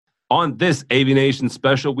On this AVNation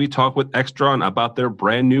special, we talk with Extron about their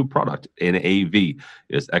brand new product, NAV.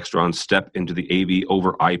 Is Extron's step into the AV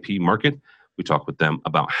over IP market. We talk with them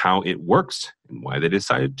about how it works and why they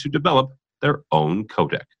decided to develop their own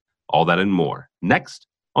codec. All that and more next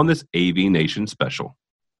on this AVNation special.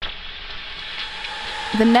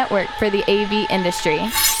 The network for the AV industry.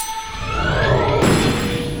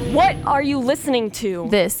 What are you listening to?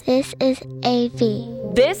 This is AV.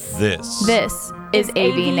 This is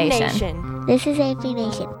AVNation. This is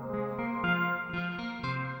AVNation.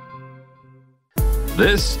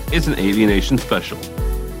 This is an AVNation special,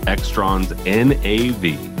 Extron's NAV.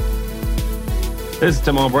 This is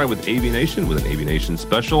Tim Albright with AVNation, with an AVNation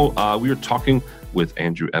special. We are talking with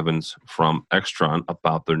Andrew Evans from Extron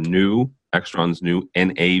about their Extron's new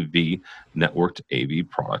NAV networked AV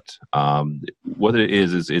product. What it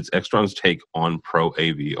is it's Extron's take on Pro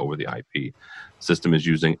AV over the IP. System is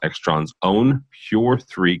using Extron's own Pure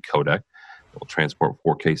 3 codec. It will transport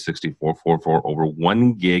 4K 6444 over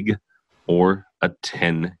 1 gig or a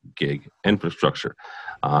 10 gig infrastructure.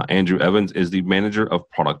 Andrew Evans is the manager of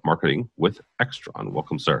product marketing with Extron.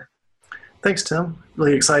 Welcome, sir. Thanks, Tim.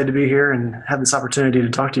 Really excited to be here and have this opportunity to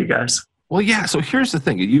talk to you guys. Well, yeah. So here's the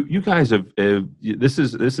thing: you guys have this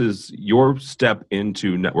is your step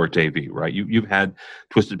into networked AV, right? You've had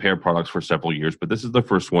Twisted Pair products for several years, but this is the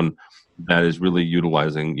first one that is really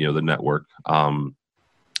utilizing the network.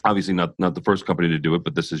 Obviously, not the first company to do it,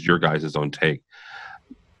 but this is your guys' own take.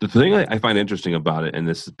 The thing I find interesting about it, and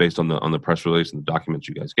this is based on the press release and the documents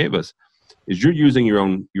you guys gave us, is you're using your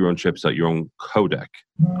own chipset, your own codec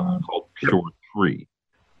called Pure 3.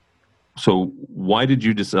 So why did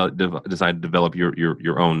you decide to develop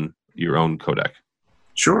your own codec?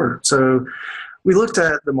 Sure. So we looked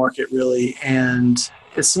at the market really, and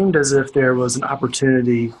it seemed as if there was an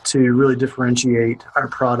opportunity to really differentiate our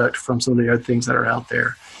product from some of the other things that are out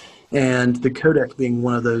there. And the codec being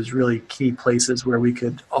one of those really key places where we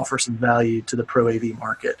could offer some value to the Pro AV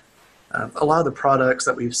market. A lot of the products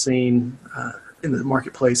that we've seen in the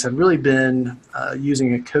marketplace have really been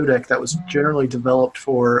using a codec that was generally developed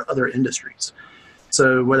for other industries.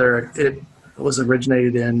 So whether it was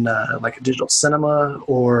originated in like a digital cinema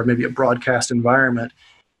or maybe a broadcast environment,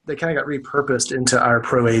 they kind of got repurposed into our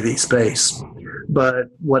Pro AV space. But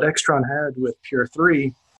what Extron had with Pure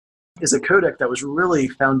 3 is a codec that was really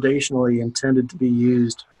foundationally intended to be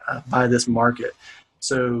used by this market.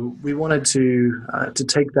 So we wanted to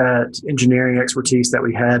take that engineering expertise that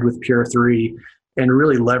we had with Pure 3 and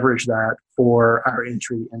really leverage that for our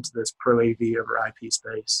entry into this Pro AV over IP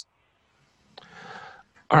space.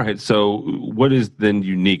 All right. So what is then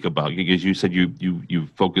unique about, because you said you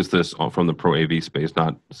focus this on from the Pro AV space,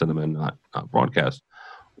 not cinema, not broadcast.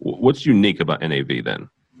 What's unique about NAV then?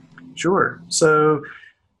 Sure. So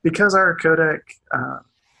because our codec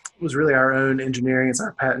was really our own engineering, it's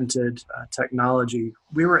our patented technology,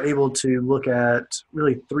 we were able to look at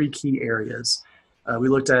really 3 key areas. We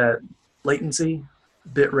looked at latency,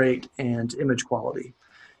 bit rate, and image quality.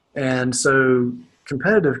 And so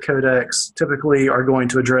competitive codecs typically are going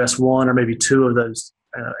to address 1 or maybe 2 of those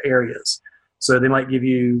areas. So they might give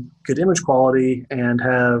you good image quality and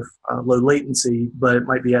have low latency, but it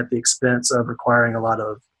might be at the expense of requiring a lot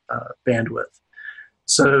of bandwidth.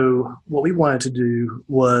 So what we wanted to do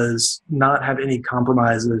was not have any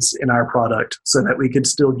compromises in our product so that we could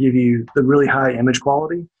still give you the really high image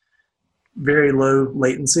quality, very low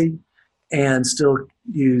latency, and still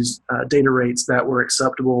use data rates that were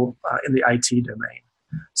acceptable in the IT domain.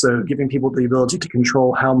 So giving people the ability to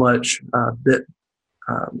control how much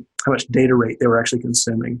data rate they were actually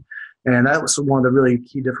consuming. And that was one of the really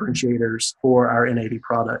key differentiators for our NAV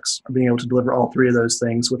products, being able to deliver all 3 of those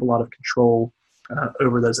things with a lot of control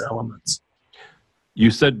over those elements.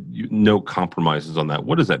 You said no compromises on that.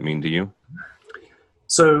 What does that mean to you?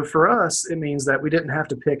 So for us, it means that we didn't have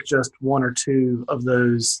to pick just 1 or 2 of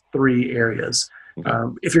those 3 areas. Okay.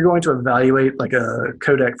 If you're going to evaluate like a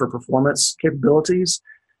codec for performance capabilities,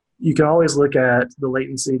 you can always look at the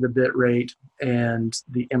latency, the bit rate, and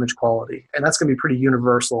the image quality. And that's going to be pretty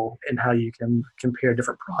universal in how you can compare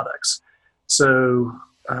different products. So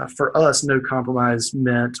for us, no compromise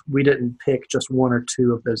meant we didn't pick just 1 or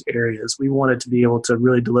 2 of those areas. We wanted to be able to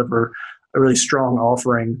really deliver a really strong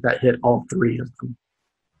offering that hit all 3 of them.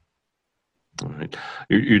 All right.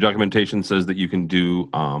 Your documentation says that you can do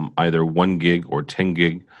either 1 gig or 10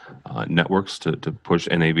 gig networks to push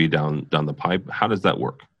NAV down the pipe. How does that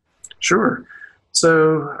work? Sure.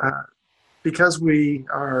 So because we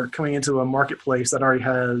are coming into a marketplace that already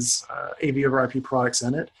has AV over IP products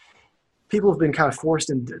in it, people have been kind of forced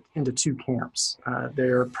into 2 camps.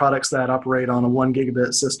 There are products that operate on a 1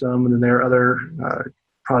 gigabit system, and then there are other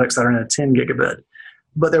products that are in a 10 gigabit.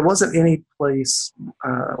 But there wasn't any place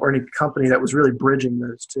or any company that was really bridging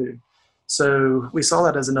those two. So we saw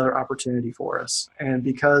that as another opportunity for us. And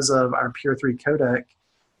because of our Pure 3 codec,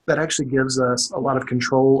 that actually gives us a lot of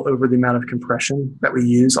control over the amount of compression that we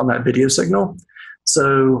use on that video signal.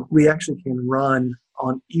 So we actually can run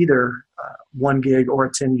on either 1 gig or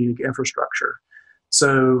a 10 gig infrastructure.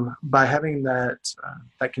 So by having that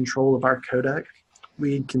control of our codec,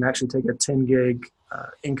 we can actually take a 10 gig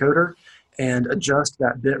encoder and adjust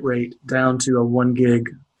that bit rate down to a 1 gig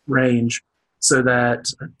range so that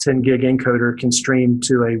a 10 gig encoder can stream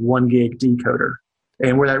to a 1 gig decoder.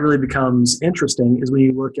 And where that really becomes interesting is when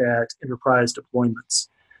you look at enterprise deployments.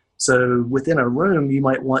 So within a room, you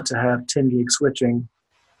might want to have 10 gig switching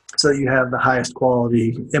so that you have the highest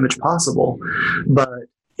quality image possible. But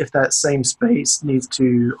if that same space needs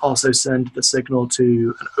to also send the signal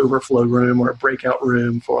to an overflow room or a breakout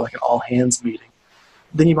room for like an all hands meeting,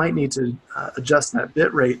 then you might need to adjust that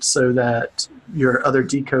bit rate so that your other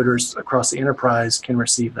decoders across the enterprise can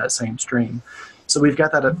receive that same stream. So we've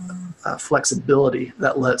got that flexibility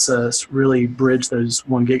that lets us really bridge those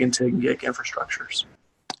 1 gig and 10 gig infrastructures.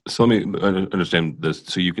 So let me understand this.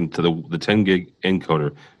 So you can, to the 10 gig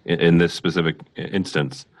encoder in this specific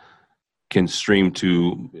instance, can stream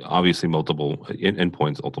to obviously multiple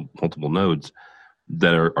endpoints, multiple nodes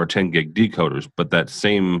that are 10 gig decoders, but that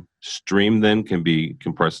same stream then can be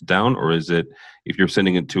compressed down, or is it, if you're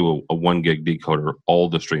sending it to a 1 gig decoder, all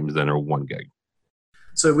the streams then are 1 gig?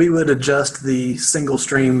 So we would adjust the single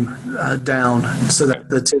stream down so that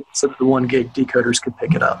the 1 gig decoders could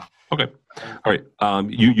pick it up. Okay. All right.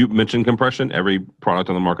 You mentioned compression. Every product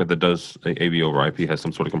on the market that does AV over IP has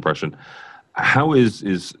some sort of compression. How is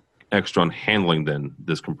Extron handling then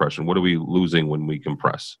this compression? What are we losing when we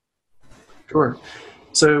compress? Sure.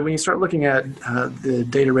 So when you start looking at the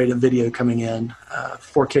data rate of video coming in,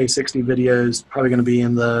 4K 60 videos probably going to be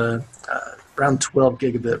in the around 12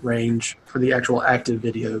 gigabit range for the actual active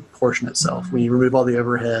video portion itself. When you remove all the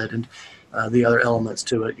overhead and the other elements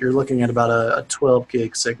to it, you're looking at about a 12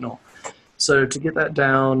 gig signal. So to get that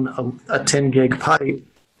down a 10 gig pipe,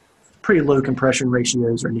 pretty low compression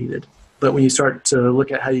ratios are needed. But when you start to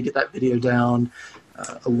look at how you get that video down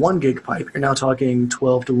a 1 gig pipe, you're now talking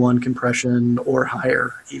 12 to 1 compression or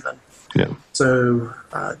higher even. Yeah. So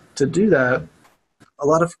to do that, a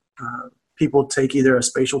lot of people take either a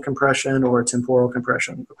spatial compression or a temporal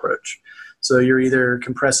compression approach. So you're either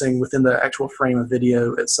compressing within the actual frame of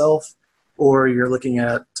video itself, or you're looking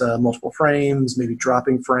at multiple frames, maybe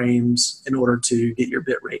dropping frames in order to get your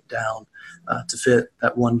bit rate down to fit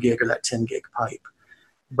that 1 gig or that 10 gig pipe.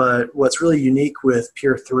 But what's really unique with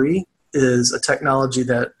Pure 3 is a technology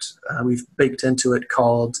that we've baked into it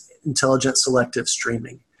called intelligent selective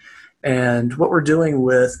streaming. And what we're doing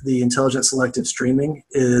with the intelligent selective streaming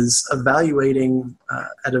is evaluating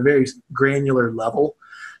at a very granular level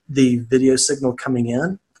the video signal coming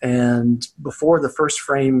in. And before the first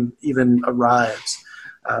frame even arrives,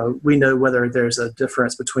 we know whether there's a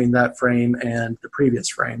difference between that frame and the previous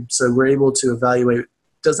frame. So we're able to evaluate,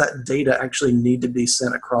 does that data actually need to be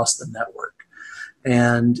sent across the network?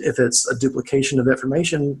 And if it's a duplication of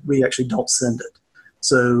information, we actually don't send it.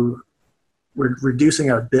 So we're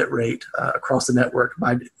reducing our bit rate across the network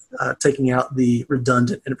by taking out the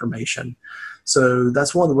redundant information. So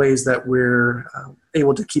that's one of the ways that we're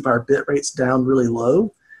able to keep our bit rates down really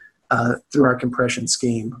low through our compression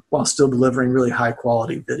scheme while still delivering really high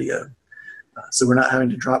quality video. So we're not having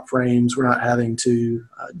to drop frames. We're not having to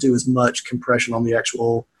do as much compression on the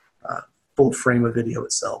actual full frame of video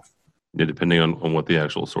itself. Yeah, depending on what the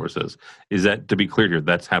actual source is. Is that, to be clear here,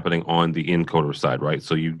 that's happening on the encoder side, right?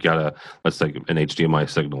 So you've got let's say an HDMI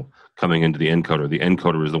signal coming into the encoder. The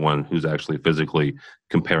encoder is the one who's actually physically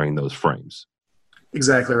comparing those frames.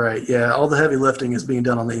 Exactly right. Yeah, all the heavy lifting is being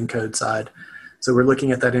done on the encode side. So we're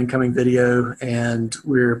looking at that incoming video and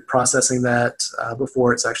we're processing that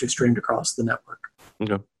before it's actually streamed across the network.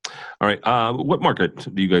 Okay. All right. What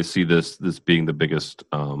market do you guys see this being the biggest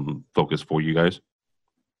focus for you guys?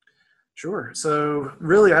 Sure. So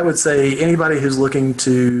really, I would say anybody who's looking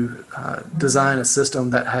to design a system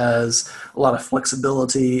that has a lot of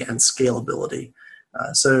flexibility and scalability.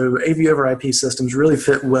 So AV over IP systems really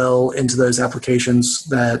fit well into those applications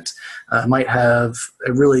that might have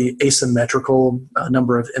a really asymmetrical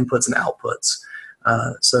number of inputs and outputs.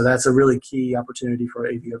 So that's a really key opportunity for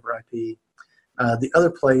AV over IP. The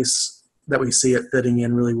other place that we see it fitting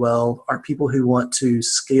in really well are people who want to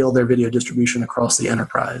scale their video distribution across the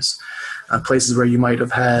enterprise. Places where you might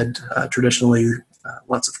have had traditionally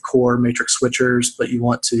lots of core matrix switchers, but you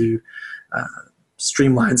want to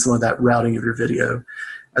streamline some of that routing of your video.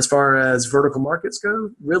 As far as vertical markets go,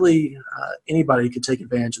 really anybody could take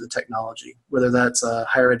advantage of the technology, whether that's a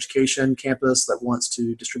higher education campus that wants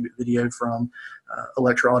to distribute video from a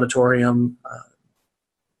lecture auditorium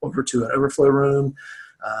over to an overflow room.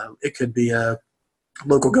 It could be a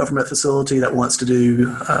local government facility that wants to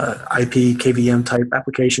do IP, KVM type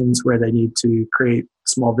applications where they need to create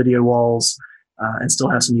small video walls and still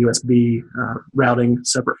have some USB routing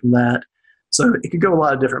separate from that. So it could go a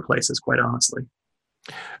lot of different places, quite honestly.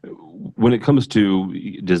 When it comes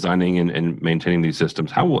to designing and maintaining these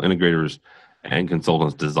systems, how will integrators and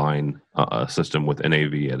consultants design a system with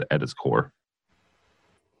NAV at its core?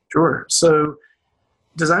 Sure. So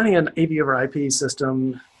designing an AV over IP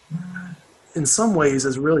system in some ways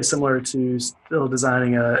is really similar to still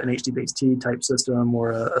designing an HDBaseT type system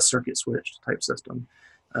or a circuit switch type system.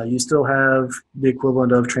 You still have the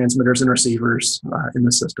equivalent of transmitters and receivers in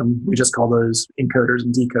the system. We just call those encoders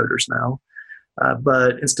and decoders now.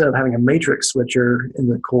 But instead of having a matrix switcher in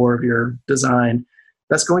the core of your design,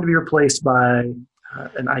 that's going to be replaced by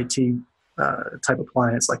an IT type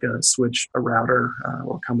appliance like a switch, a router,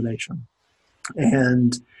 or a combination.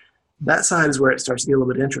 And that side is where it starts to get a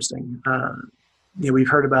little bit interesting. We've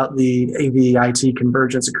heard about the AV-IT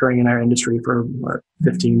convergence occurring in our industry for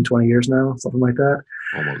 15, 20 years now, something like that.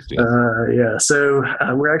 Almost, yeah. Yeah. So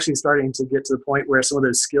we're actually starting to get to the point where some of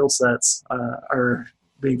those skill sets are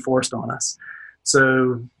being forced on us.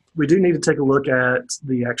 So we do need to take a look at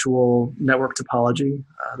the actual network topology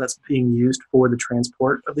that's being used for the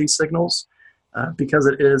transport of these signals. Because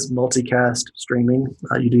it is multicast streaming,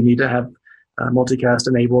 you do need to have multicast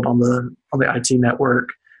enabled on the IT network.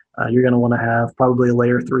 You're going to want to have probably a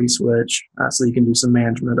layer 3 switch so you can do some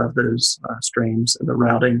management of those streams and the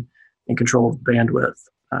routing and control of bandwidth.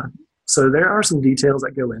 So there are some details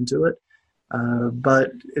that go into it,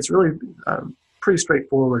 but it's really pretty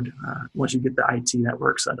straightforward once you get the IT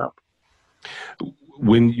network set up.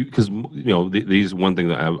 Because these one thing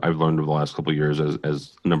that I've learned over the last couple of years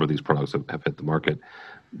as a number of these products have hit the market,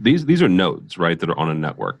 these are nodes, right, that are on a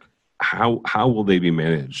network. How will they be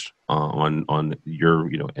managed on your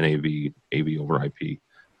NAV AV over IP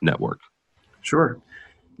network? Sure.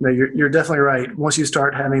 No, you're definitely right. Once you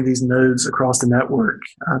start having these nodes across the network,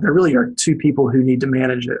 there really are two people who need to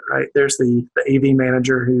manage it, right? There's the AV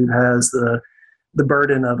manager who has the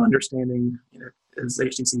burden of understanding, is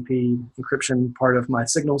HTTP encryption part of my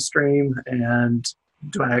signal stream, and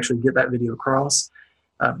do I actually get that video across?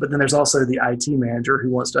 But then there's also the IT manager who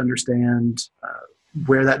wants to understand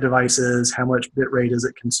where that device is, how much bit rate is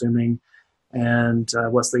it consuming, and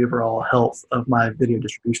what's the overall health of my video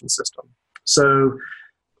distribution system. So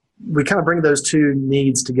we kind of bring those two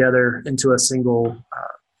needs together into a single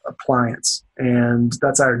appliance, and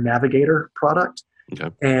that's our Navigator product. Okay.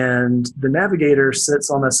 And the Navigator sits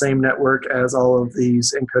on the same network as all of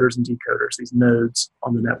these encoders and decoders, these nodes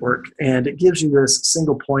on the network. And it gives you this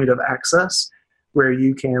single point of access where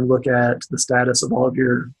you can look at the status of all of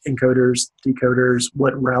your encoders, decoders,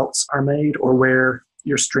 what routes are made, or where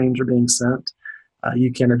your streams are being sent.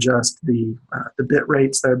 You can adjust the bit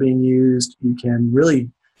rates that are being used. You can really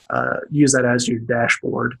use that as your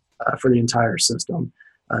dashboard for the entire system,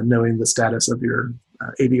 knowing the status of your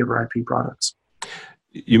AV over IP products.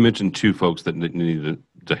 You mentioned two folks that needed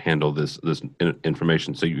to handle this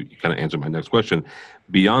information, so you kind of answered my next question.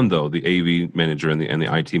 Beyond though the AV manager and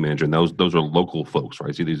the IT manager, and those are local folks,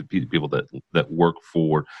 right? So these are people that work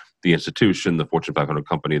for the institution, the Fortune 500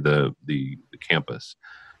 company, the campus.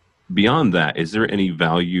 Beyond that, is there any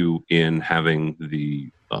value in having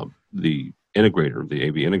the integrator, the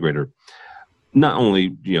AV integrator, not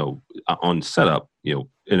only on setup,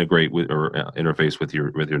 integrate with or interface with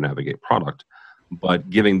your Navigate product, but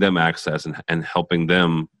giving them access and helping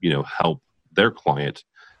them, help their client,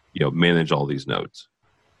 manage all these nodes?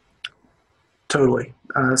 Totally.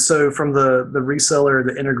 So from the reseller,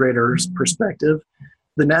 the integrator's perspective,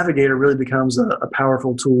 the Navigator really becomes a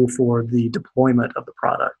powerful tool for the deployment of the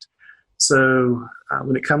product. So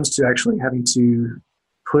when it comes to actually having to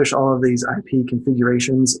push all of these IP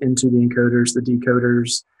configurations into the encoders, the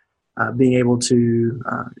decoders, being able to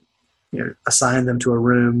assign them to a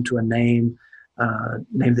room, to a name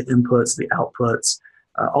the inputs, the outputs,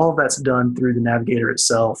 all of that's done through the Navigator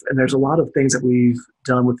itself. And there's a lot of things that we've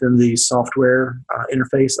done within the software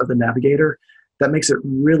interface of the Navigator that makes it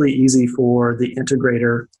really easy for the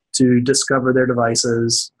integrator to discover their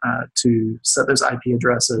devices, to set those IP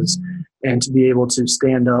addresses, and to be able to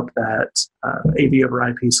stand up that AV over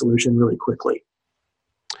IP solution really quickly.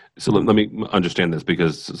 So let me understand this,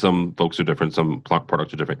 because some folks are different, some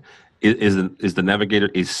products are different. Is the Navigator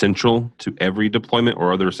essential to every deployment,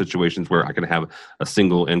 or are there situations where I can have a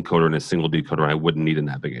single encoder and a single decoder and I wouldn't need a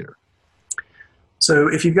Navigator? So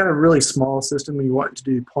if you've got a really small system and you want to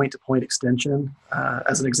do point-to-point extension,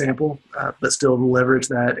 as an example, but still leverage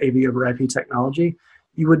that AV over IP technology,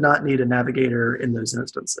 you would not need a Navigator in those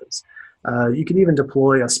instances. You can even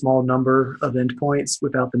deploy a small number of endpoints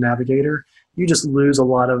without the Navigator. You just lose a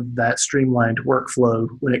lot of that streamlined workflow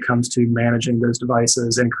when it comes to managing those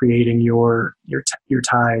devices and creating your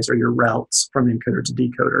ties or your routes from encoder to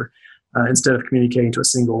decoder. Instead of communicating to a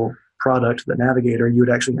single product, the Navigator, you would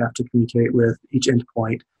actually have to communicate with each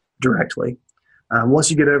endpoint directly.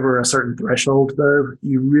 Once you get over a certain threshold, though,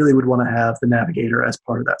 you really would want to have the Navigator as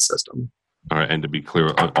part of that system. All right, and to be clear,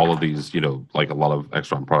 all of these, like a lot of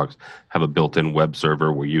Extron products, have a built-in web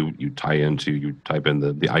server where you type in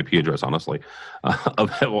the IP address, honestly,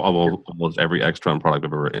 of almost every Extron product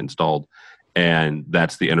I've ever installed, and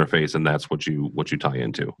that's the interface, and that's what you tie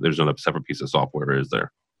into. There's not a separate piece of software, is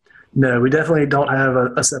there? No, we definitely don't have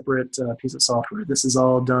a separate piece of software. This is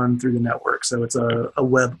all done through the network, so it's a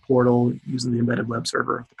web portal using the embedded web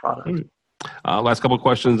server of the product. Last couple of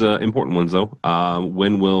questions, important ones though.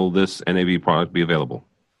 When will this NAV product be available?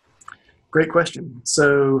 Great question.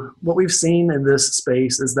 So what we've seen in this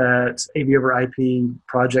space is that AV over IP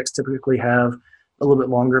projects typically have a little bit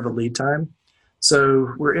longer of a lead time.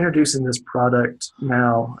 So we're introducing this product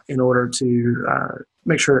now in order to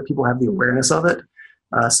make sure that people have the awareness of it,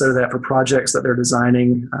 so that for projects that they're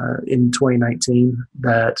designing in 2019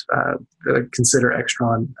 that consider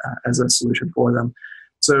Extron as a solution for them.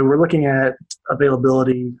 So we're looking at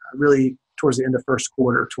availability really towards the end of first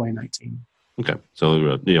quarter 2019. Okay,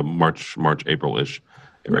 so March, April-ish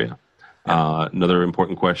area. Yeah. Another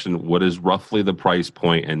important question: what is roughly the price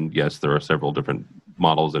point? And yes, there are several different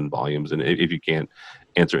models and volumes. And if you can't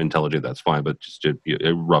answer intelligently, that's fine. But just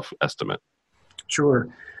a rough estimate. Sure.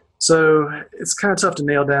 So it's kind of tough to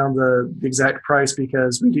nail down the exact price,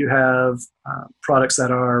 because we do have products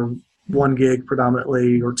that are 1 gig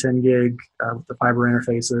predominantly or 10 gig with the fiber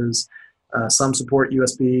interfaces. Some support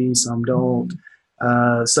USB, some don't.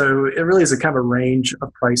 So it really is a kind of a range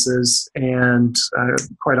of prices. And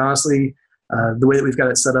quite honestly, the way that we've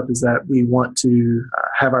got it set up is that we want to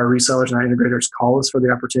have our resellers and our integrators call us for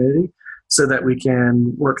the opportunity so that we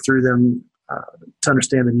can work through them to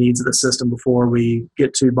understand the needs of the system before we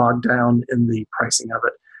get too bogged down in the pricing of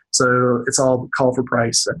it. So it's all call for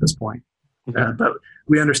price at this point. But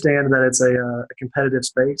we understand that it's a competitive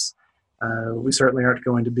space. We certainly aren't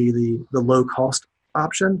going to be the low-cost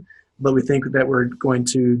option, but we think that we're going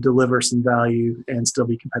to deliver some value and still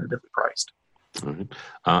be competitively priced. All right.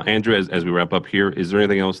 Andrew, as we wrap up here, is there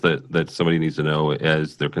anything else that somebody needs to know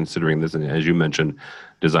as they're considering this? And as you mentioned,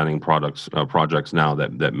 designing projects now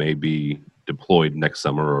that may be deployed next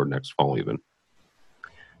summer or next fall even?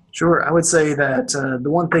 Sure. I would say that the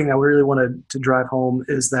one thing I really wanted to drive home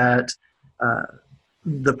is that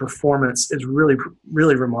the performance is really,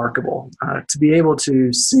 really remarkable. To be able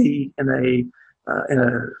to see in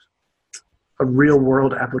a real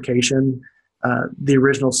world application the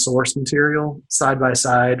original source material side by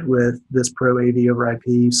side with this Pro AV over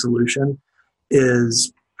IP solution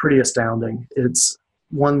is pretty astounding. It's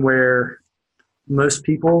one where most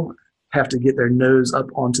people have to get their nose up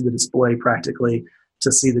onto the display practically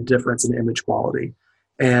to see the difference in image quality.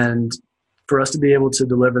 And for us to be able to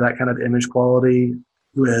deliver that kind of image quality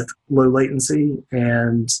with low latency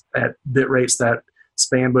and at bit rates that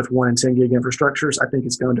span both 1 and 10 gig infrastructures, I think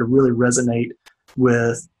it's going to really resonate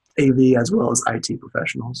with AV as well as IT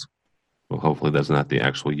professionals. Well, hopefully that's not the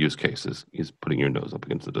actual use case, is putting your nose up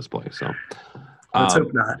against the display. So let's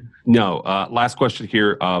hope not. No. Last question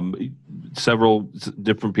here. Several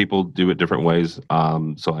different people do it different ways.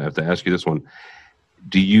 So I have to ask you this one.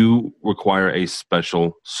 Do you require a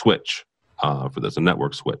special switch for this, a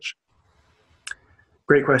network switch?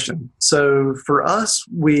 Great question. So for us,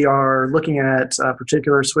 we are looking at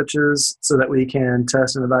particular switches so that we can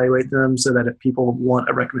test and evaluate them, so that if people want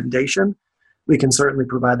a recommendation, we can certainly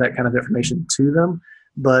provide that kind of information to them.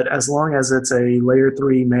 But as long as it's a layer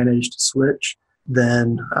 3 managed switch,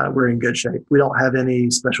 then we're in good shape. We don't have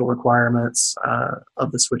any special requirements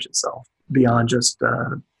of the switch itself beyond just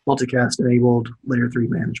multicast enabled layer 3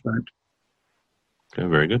 management. Okay,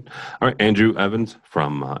 very good. All right, Andrew Evans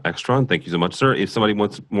from Extron. Thank you so much, sir. If somebody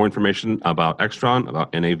wants more information about Extron,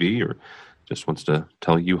 about NAV, or just wants to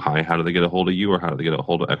tell you hi, how do they get a hold of you, or how do they get a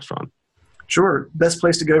hold of Extron? Sure. Best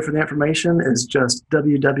place to go for the information is just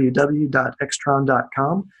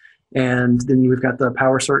www.extron.com. And then we've got the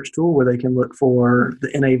power search tool where they can look for the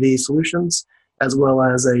NAV solutions, as well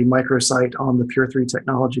as a microsite on the Pure 3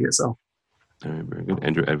 technology itself. All right, very good.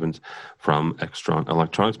 Andrew Evans from Extron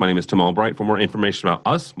Electronics. My name is Tim Albright. For more information about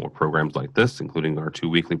us, more programs like this, including our 2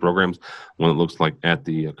 weekly programs, one that looks like at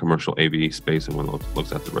the commercial AV space and one that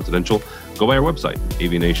looks at the residential, go by our website,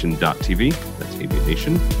 avnation.tv. That's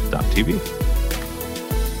avnation.tv.